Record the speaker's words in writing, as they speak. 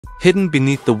Hidden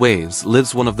beneath the waves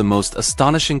lives one of the most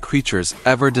astonishing creatures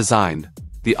ever designed,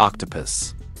 the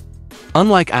octopus.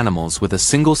 Unlike animals with a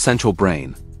single central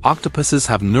brain, octopuses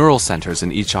have neural centers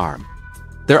in each arm.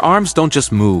 Their arms don't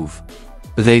just move,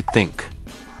 they think.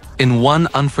 In one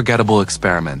unforgettable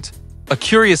experiment, a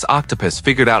curious octopus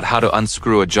figured out how to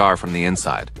unscrew a jar from the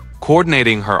inside,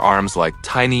 coordinating her arms like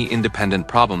tiny independent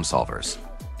problem solvers.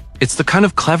 It's the kind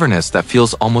of cleverness that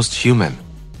feels almost human.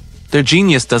 Their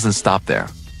genius doesn't stop there.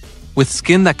 With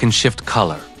skin that can shift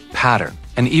color, pattern,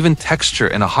 and even texture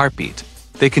in a heartbeat,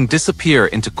 they can disappear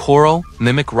into coral,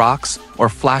 mimic rocks, or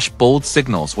flash bold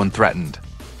signals when threatened.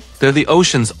 They're the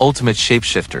ocean's ultimate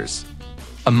shapeshifters,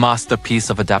 a masterpiece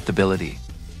of adaptability.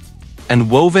 And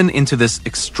woven into this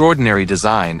extraordinary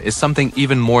design is something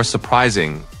even more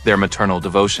surprising: their maternal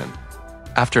devotion.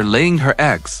 After laying her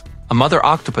eggs, a mother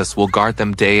octopus will guard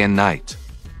them day and night,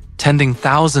 tending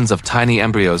thousands of tiny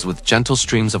embryos with gentle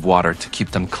streams of water to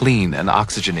keep them clean and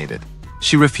oxygenated.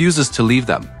 She refuses to leave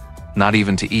them, not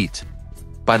even to eat.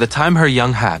 By the time her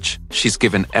young hatch, she's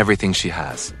given everything she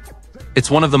has. It's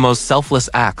one of the most selfless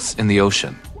acts in the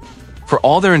ocean. For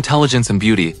all their intelligence and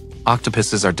beauty,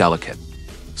 octopuses are delicate,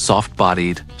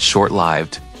 soft-bodied,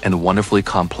 short-lived, and wonderfully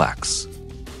complex.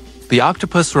 The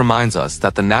octopus reminds us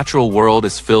that the natural world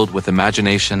is filled with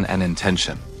imagination and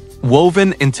intention,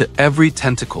 woven into every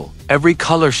tentacle, every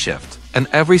color shift, and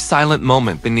every silent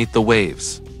moment beneath the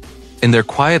waves. In their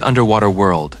quiet underwater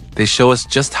world, they show us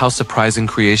just how surprising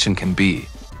creation can be.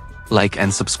 Like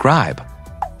and subscribe.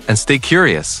 And stay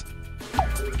curious.